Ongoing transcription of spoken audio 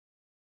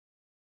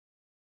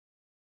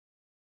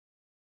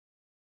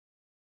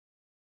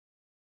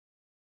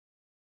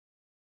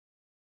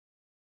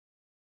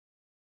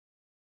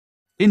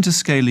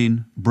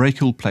Interscalene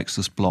brachial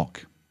plexus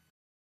block.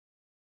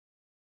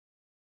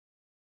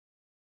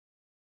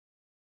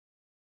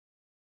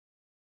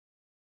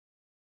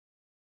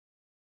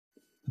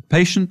 The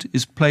patient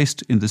is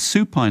placed in the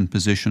supine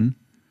position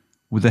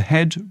with the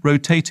head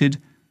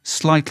rotated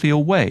slightly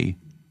away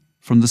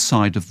from the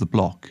side of the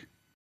block.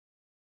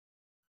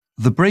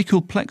 The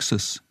brachial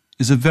plexus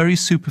is a very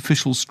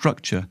superficial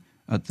structure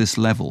at this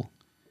level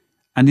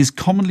and is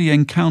commonly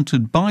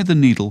encountered by the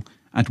needle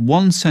at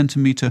 1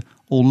 centimetre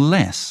or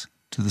less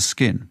to the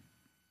skin.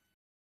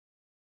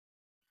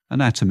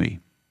 Anatomy.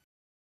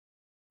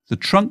 The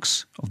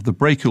trunks of the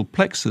brachial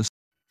plexus,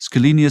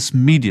 scalenus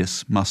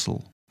medius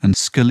muscle and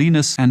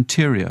scalenus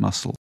anterior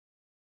muscle,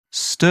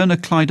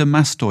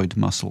 sternocleidomastoid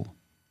muscle,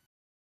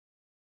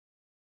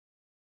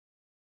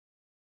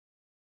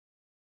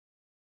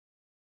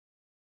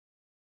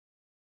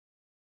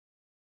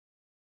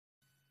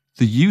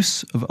 the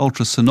use of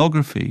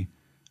ultrasonography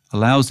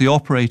allows the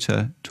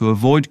operator to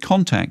avoid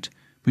contact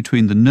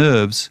between the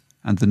nerves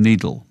and the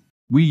needle.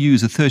 We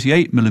use a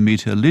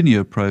 38mm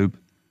linear probe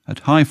at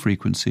high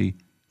frequency,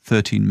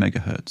 13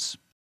 MHz.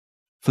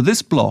 For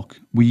this block,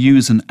 we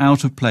use an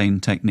out-of-plane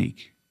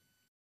technique.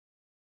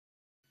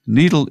 The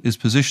needle is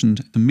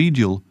positioned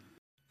medial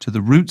to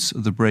the roots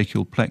of the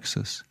brachial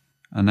plexus,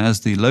 and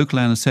as the local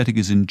anesthetic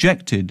is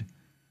injected,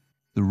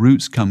 the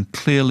roots come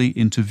clearly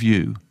into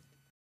view.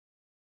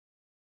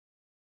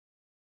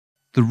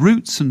 The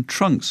roots and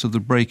trunks of the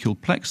brachial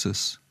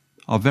plexus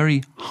are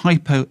very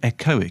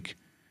hypoechoic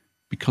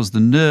because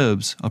the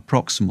nerves are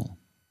proximal.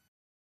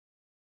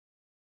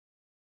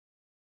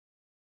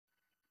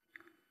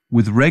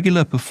 With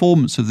regular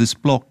performance of this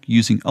block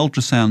using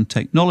ultrasound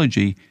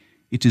technology,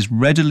 it is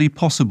readily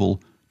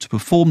possible to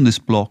perform this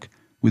block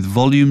with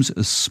volumes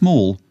as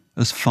small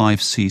as 5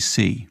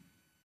 cc.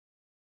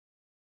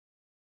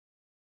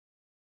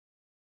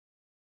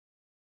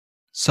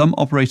 Some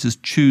operators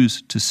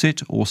choose to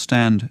sit or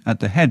stand at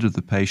the head of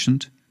the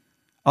patient,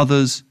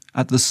 others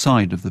at the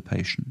side of the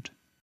patient.